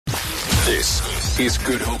This is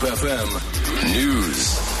Good Hope FM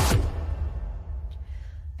News.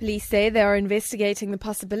 Police say they are investigating the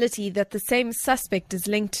possibility that the same suspect is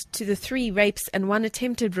linked to the 3 rapes and 1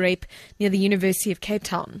 attempted rape near the University of Cape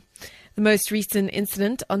Town. The most recent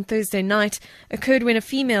incident on Thursday night occurred when a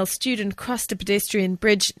female student crossed a pedestrian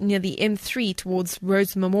bridge near the M3 towards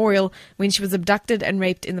Rose Memorial when she was abducted and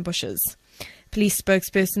raped in the bushes. Police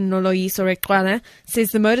spokesperson Noloyiso Reqwana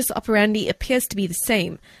says the modus operandi appears to be the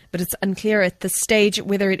same, but it's unclear at this stage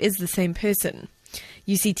whether it is the same person.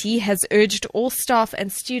 UCT has urged all staff and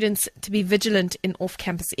students to be vigilant in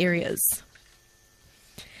off-campus areas.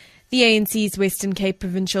 The ANC's Western Cape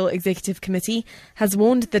Provincial Executive Committee has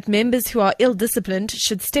warned that members who are ill-disciplined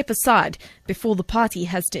should step aside before the party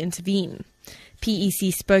has to intervene.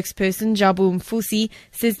 PEC spokesperson Jabu Mfusi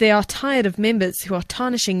says they are tired of members who are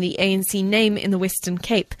tarnishing the ANC name in the Western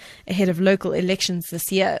Cape ahead of local elections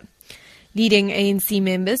this year. Leading ANC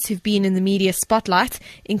members who've been in the media spotlight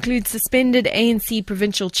include suspended ANC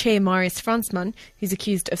Provincial Chair Marius Fransman, who's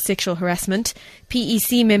accused of sexual harassment,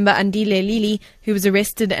 PEC member Andile Lili, who was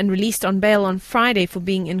arrested and released on bail on Friday for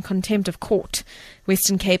being in contempt of court,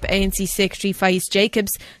 Western Cape ANC Secretary Faiz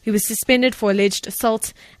Jacobs, who was suspended for alleged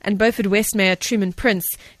assault, and Beaufort West Mayor Truman Prince,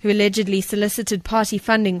 who allegedly solicited party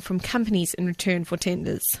funding from companies in return for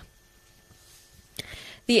tenders.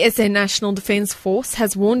 The SA National Defence Force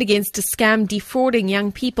has warned against a scam defrauding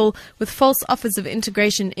young people with false offers of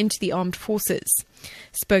integration into the armed forces.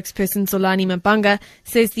 Spokesperson Zolani Mabanga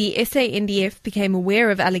says the SANDF became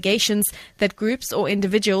aware of allegations that groups or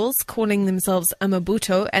individuals calling themselves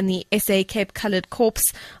Amabuto and the SA Cape Coloured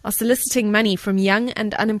Corps are soliciting money from young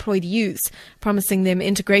and unemployed youths, promising them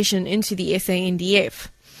integration into the SANDF.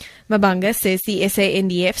 Mabanga says the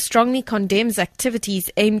SANDF strongly condemns activities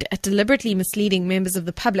aimed at deliberately misleading members of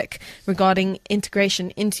the public regarding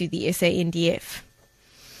integration into the SANDF.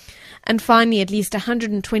 And finally, at least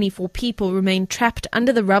 124 people remain trapped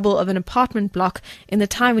under the rubble of an apartment block in the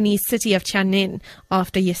Taiwanese city of Tianjin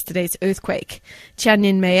after yesterday's earthquake.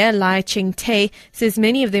 Tianjin Mayor Lai Ching-te says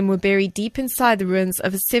many of them were buried deep inside the ruins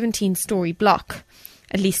of a 17-story block.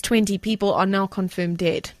 At least 20 people are now confirmed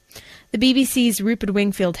dead. The BBC's Rupert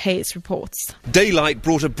Wingfield-Hayes reports. Daylight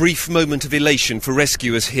brought a brief moment of elation for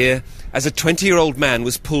rescuers here as a 20-year-old man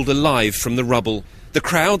was pulled alive from the rubble. The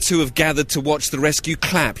crowds who have gathered to watch the rescue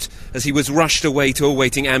clapped as he was rushed away to a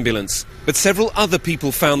waiting ambulance. But several other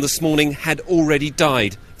people found this morning had already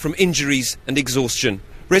died from injuries and exhaustion.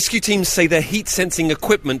 Rescue teams say their heat-sensing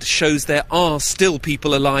equipment shows there are still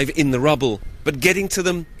people alive in the rubble, but getting to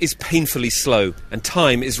them is painfully slow and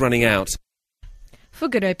time is running out. For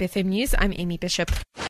Good Hope FM News, I'm Amy Bishop.